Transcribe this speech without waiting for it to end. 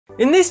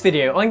In this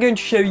video, I'm going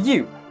to show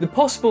you the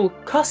possible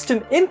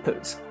custom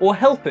inputs or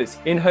helpers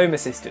in Home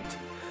Assistant.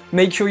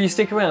 Make sure you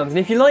stick around, and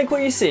if you like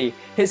what you see,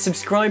 hit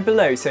subscribe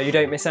below so you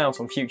don't miss out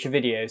on future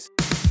videos.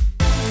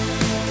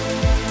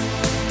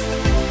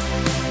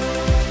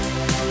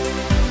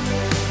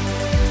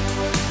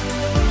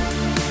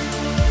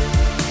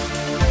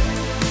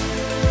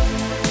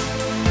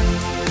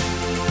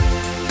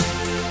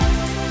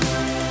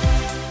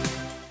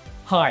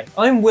 Hi,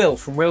 I'm Will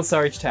from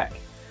Surridge Tech,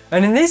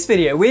 and in this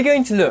video we're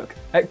going to look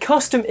at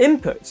custom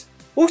inputs,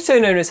 also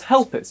known as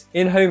helpers,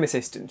 in Home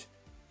Assistant.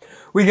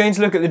 We're going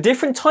to look at the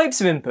different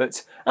types of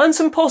inputs and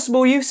some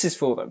possible uses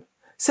for them.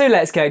 So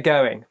let's get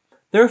going.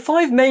 There are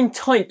 5 main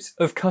types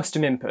of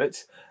custom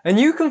inputs, and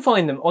you can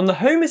find them on the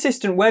Home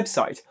Assistant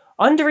website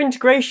under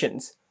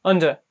Integrations,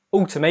 under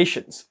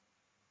Automations.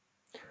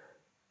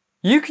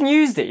 You can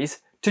use these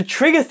to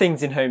trigger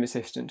things in Home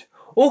Assistant,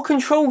 or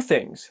control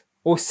things,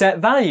 or set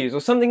values,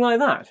 or something like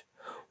that.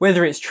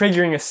 Whether it's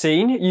triggering a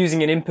scene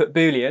using an input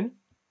Boolean,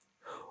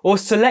 or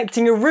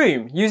selecting a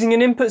room using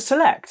an input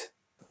select.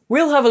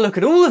 We'll have a look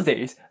at all of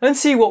these and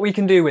see what we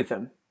can do with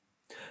them.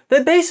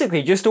 They're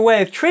basically just a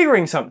way of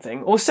triggering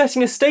something or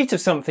setting a state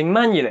of something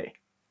manually,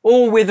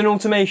 or with an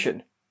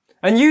automation,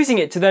 and using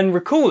it to then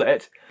recall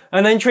it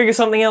and then trigger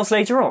something else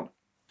later on.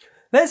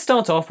 Let's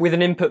start off with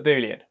an input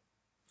Boolean.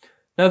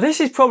 Now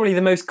this is probably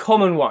the most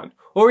common one,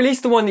 or at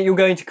least the one that you're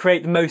going to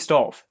create the most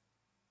of.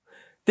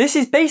 This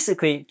is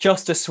basically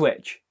just a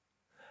switch.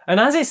 And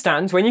as it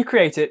stands, when you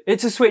create it,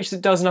 it's a switch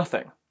that does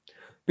nothing.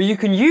 But you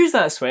can use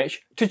that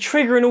switch to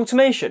trigger an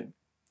automation.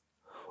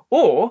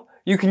 Or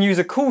you can use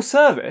a call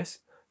service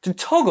to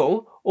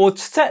toggle or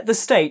set the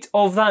state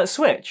of that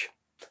switch.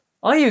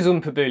 I use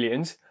input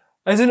booleans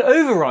as an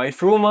override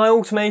for all my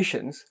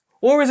automations,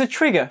 or as a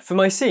trigger for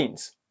my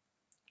scenes.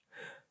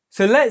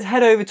 So let's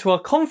head over to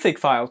our config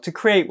file to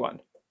create one.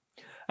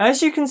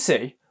 As you can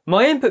see,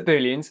 my input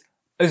booleans,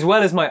 as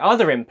well as my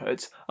other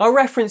inputs, are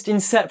referenced in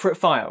separate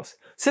files.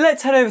 So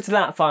let's head over to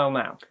that file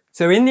now.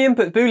 So in the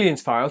input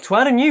booleans file, to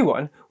add a new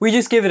one, we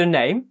just give it a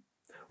name,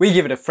 we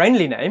give it a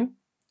friendly name,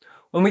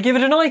 and we give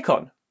it an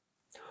icon.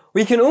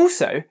 We can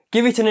also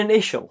give it an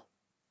initial.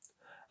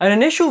 An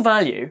initial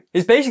value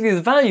is basically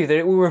the value that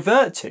it will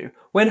revert to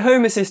when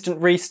Home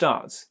Assistant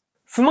restarts.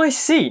 For my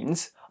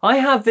scenes, I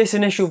have this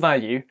initial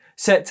value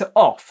set to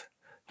off.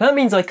 That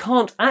means I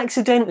can't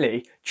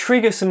accidentally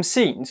trigger some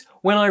scenes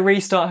when I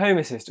restart Home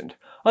Assistant.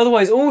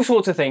 Otherwise, all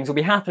sorts of things will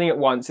be happening at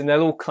once and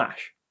they'll all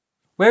clash.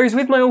 Whereas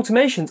with my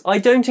automations, I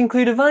don't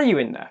include a value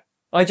in there.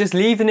 I just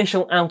leave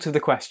initial out of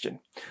the question.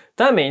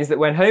 That means that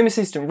when Home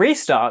Assistant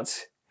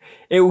restarts,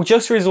 it will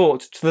just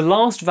resort to the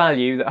last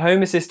value that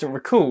Home Assistant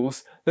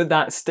recalls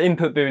that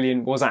input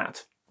Boolean was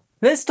at.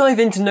 Let's dive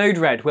into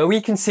Node-RED where we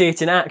can see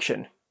it in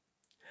action.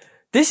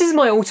 This is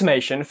my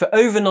automation for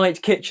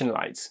overnight kitchen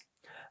lights.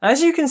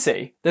 As you can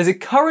see, there's a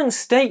current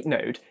state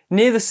node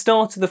near the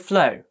start of the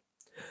flow.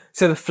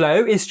 So the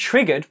flow is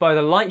triggered by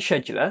the light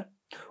scheduler.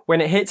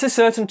 When it hits a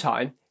certain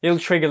time, it'll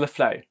trigger the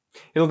flow.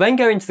 It'll then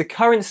go into the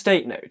current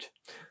state node.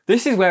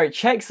 This is where it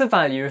checks the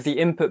value of the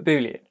input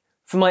Boolean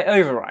for my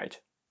override.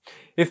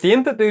 If the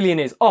input Boolean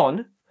is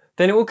on,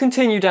 then it will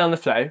continue down the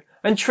flow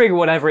and trigger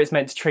whatever it's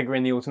meant to trigger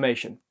in the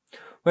automation.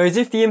 Whereas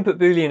if the input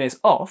Boolean is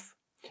off,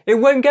 it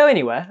won't go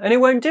anywhere and it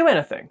won't do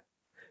anything.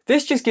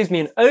 This just gives me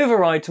an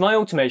override to my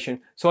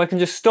automation so I can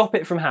just stop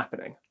it from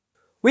happening.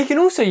 We can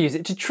also use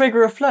it to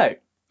trigger a flow.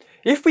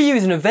 If we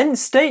use an event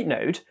state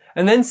node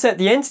and then set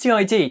the entity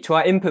ID to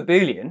our input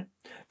Boolean,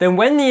 then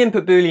when the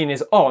input Boolean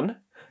is on,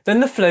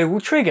 then the flow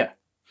will trigger.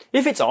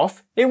 If it's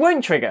off, it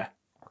won't trigger.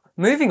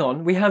 Moving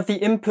on, we have the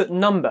input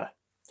number.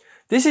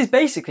 This is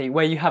basically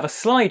where you have a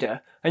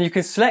slider and you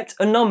can select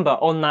a number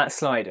on that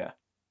slider.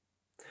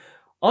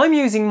 I'm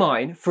using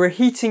mine for a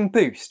heating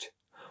boost,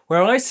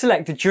 where I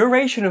select the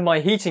duration of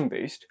my heating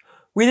boost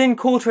within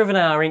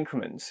quarter-of-an-hour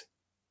increments.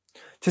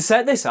 To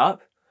set this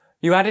up,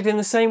 you add it in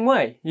the same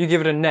way. You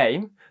give it a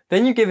name,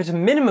 then you give it a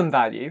minimum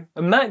value,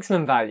 a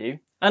maximum value,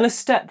 and a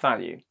step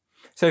value.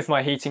 So for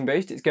my heating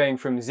boost, it's going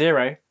from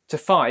 0 to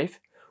 5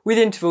 with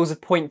intervals of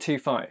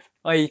 0.25,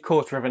 i.e.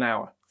 quarter of an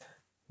hour.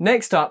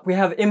 Next up, we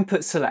have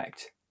input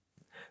select.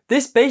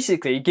 This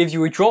basically gives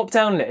you a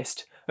drop-down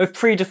list of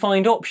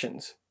predefined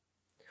options.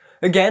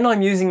 Again,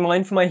 I'm using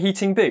mine for my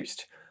heating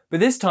boost, but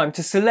this time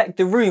to select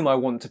the room I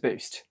want to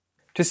boost.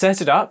 To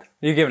set it up,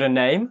 you give it a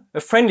name,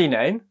 a friendly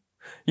name,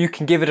 you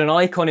can give it an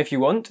icon if you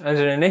want, and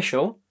an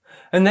initial,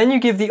 and then you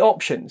give the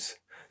options.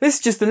 This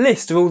is just the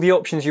list of all the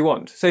options you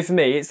want, so for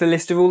me it's the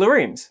list of all the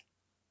rooms.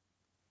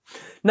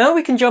 Now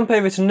we can jump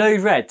over to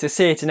Node-RED to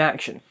see it in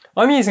action.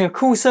 I'm using a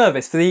call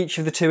service for each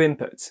of the 2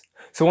 inputs,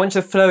 so once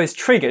the flow is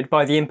triggered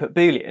by the input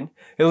Boolean,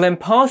 it'll then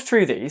pass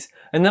through these,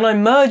 and then I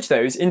merge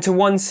those into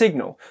one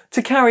signal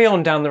to carry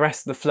on down the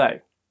rest of the flow.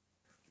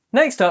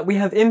 Next up we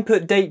have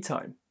input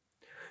datetime.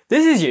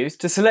 This is used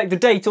to select the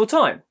date or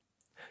time.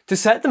 To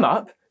set them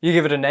up, you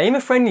give it a name,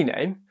 a friendly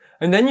name,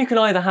 and then you can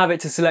either have it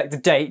to select the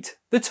date,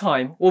 the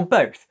time, or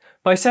both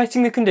by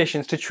setting the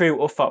conditions to true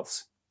or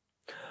false.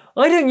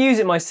 I don't use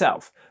it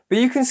myself, but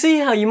you can see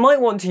how you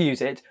might want to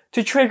use it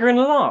to trigger an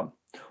alarm,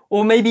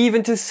 or maybe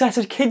even to set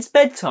a kid's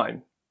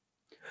bedtime.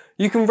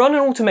 You can run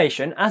an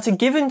automation at a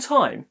given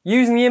time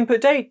using the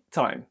input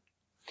datetime.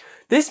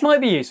 This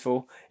might be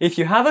useful if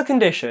you have a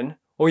condition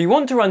or you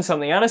want to run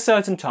something at a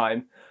certain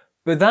time,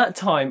 but that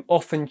time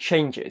often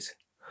changes.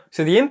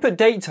 So the input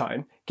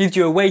datetime gives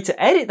you a way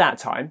to edit that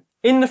time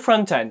in the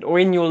front end or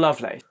in your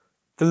Lovelace.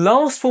 The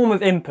last form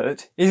of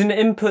input is an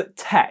input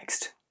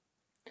text.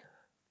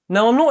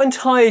 Now I'm not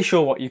entirely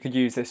sure what you could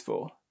use this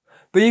for,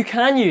 but you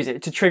can use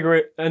it to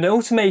trigger an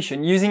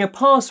automation using a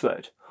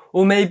password,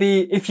 or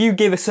maybe if you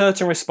give a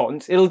certain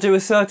response, it'll do a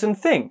certain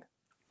thing,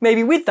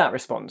 maybe with that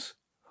response,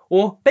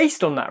 or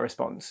based on that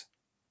response.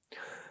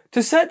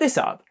 To set this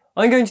up,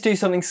 I'm going to do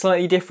something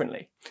slightly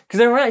differently, because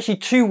there are actually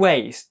two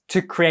ways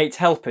to create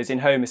helpers in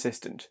Home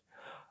Assistant.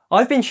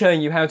 I've been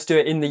showing you how to do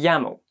it in the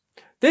YAML.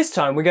 This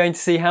time we're going to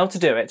see how to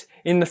do it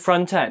in the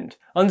front end,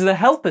 under the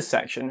helpers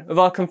section of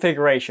our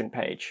configuration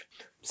page.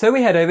 So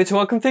we head over to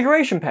our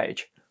configuration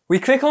page. We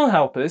click on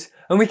helpers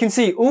and we can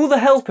see all the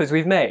helpers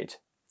we've made.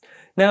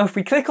 Now if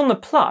we click on the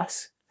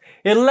plus,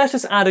 it'll let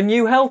us add a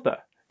new helper.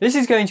 This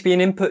is going to be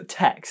an input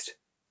text.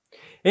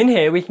 In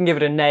here we can give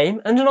it a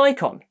name and an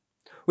icon.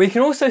 We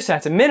can also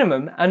set a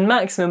minimum and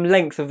maximum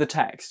length of the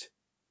text.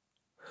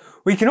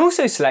 We can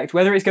also select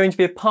whether it's going to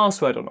be a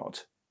password or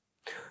not.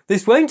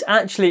 This won't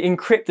actually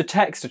encrypt the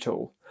text at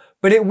all,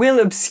 but it will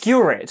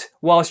obscure it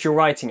whilst you're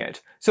writing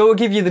it, so it will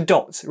give you the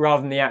dots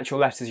rather than the actual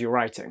letters you're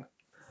writing.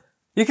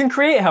 You can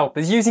create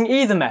helpers using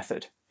either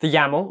method, the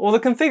YAML or the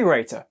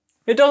configurator.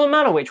 It doesn't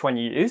matter which one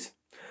you use,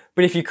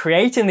 but if you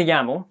create in the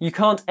YAML, you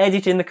can't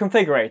edit in the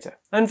configurator,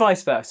 and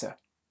vice versa.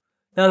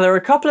 Now there are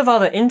a couple of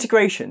other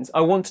integrations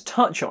I want to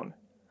touch on.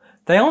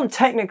 They aren't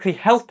technically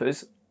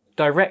helpers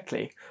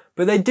directly,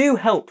 but they do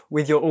help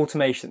with your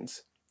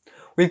automations.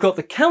 We've got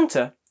the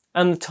counter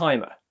and the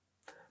timer.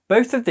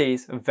 Both of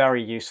these are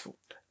very useful.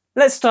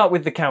 Let's start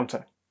with the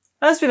counter.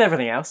 As with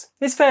everything else,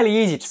 it's fairly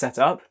easy to set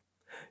up.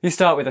 You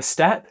start with a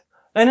step,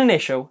 an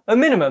initial, a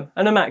minimum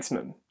and a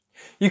maximum.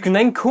 You can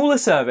then call a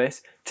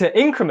service to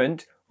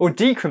increment or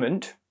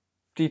decrease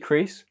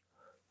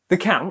the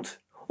count,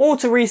 or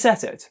to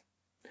reset it.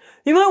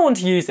 You might want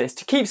to use this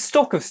to keep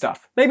stock of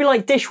stuff, maybe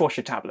like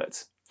dishwasher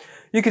tablets.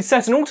 You could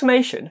set an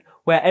automation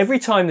where every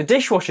time the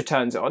dishwasher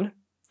turns on,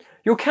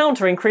 your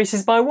counter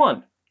increases by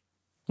 1.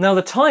 Now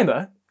the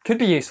timer could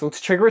be useful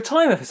to trigger a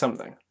timer for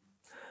something.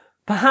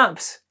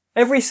 Perhaps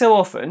every so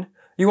often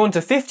you want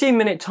a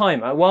 15-minute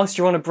timer whilst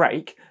you're on a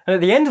break, and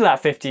at the end of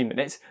that 15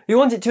 minutes you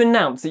want it to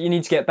announce that you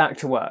need to get back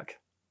to work.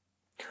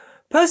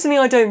 Personally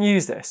I don't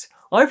use this.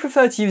 I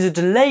prefer to use a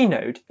delay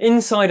node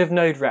inside of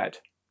Node-RED.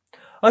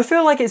 I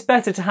feel like it's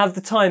better to have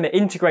the timer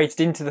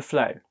integrated into the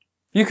flow.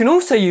 You can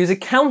also use a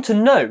counter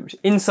node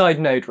inside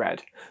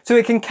Node-RED, so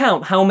it can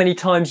count how many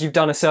times you've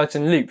done a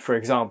certain loop, for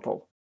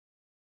example.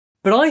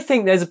 But I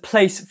think there's a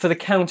place for the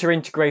counter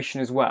integration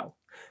as well,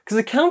 because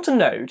the counter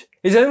node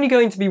is only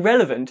going to be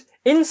relevant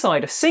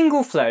inside a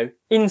single flow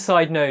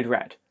inside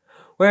Node-RED,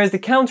 whereas the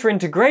counter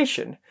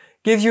integration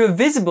gives you a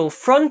visible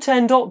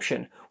front-end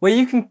option where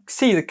you can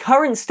see the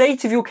current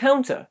state of your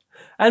counter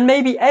and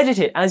maybe edit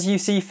it as you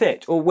see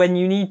fit or when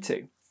you need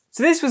to.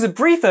 So this was a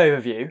brief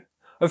overview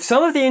of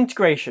some of the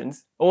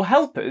integrations or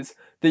helpers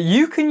that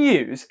you can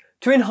use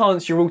to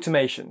enhance your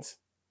automations.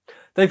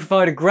 They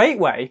provide a great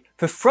way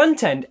for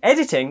front-end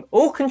editing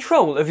or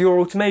control of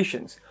your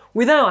automations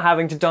without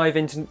having to dive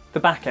into the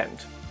back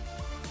end.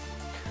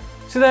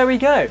 So there we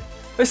go,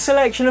 a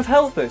selection of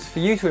helpers for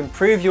you to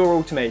improve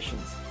your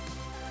automations.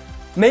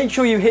 Make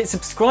sure you hit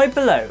subscribe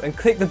below and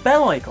click the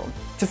bell icon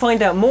to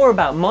find out more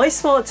about my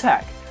smart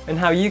tech and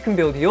how you can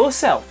build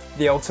yourself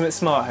the ultimate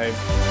smart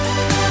home.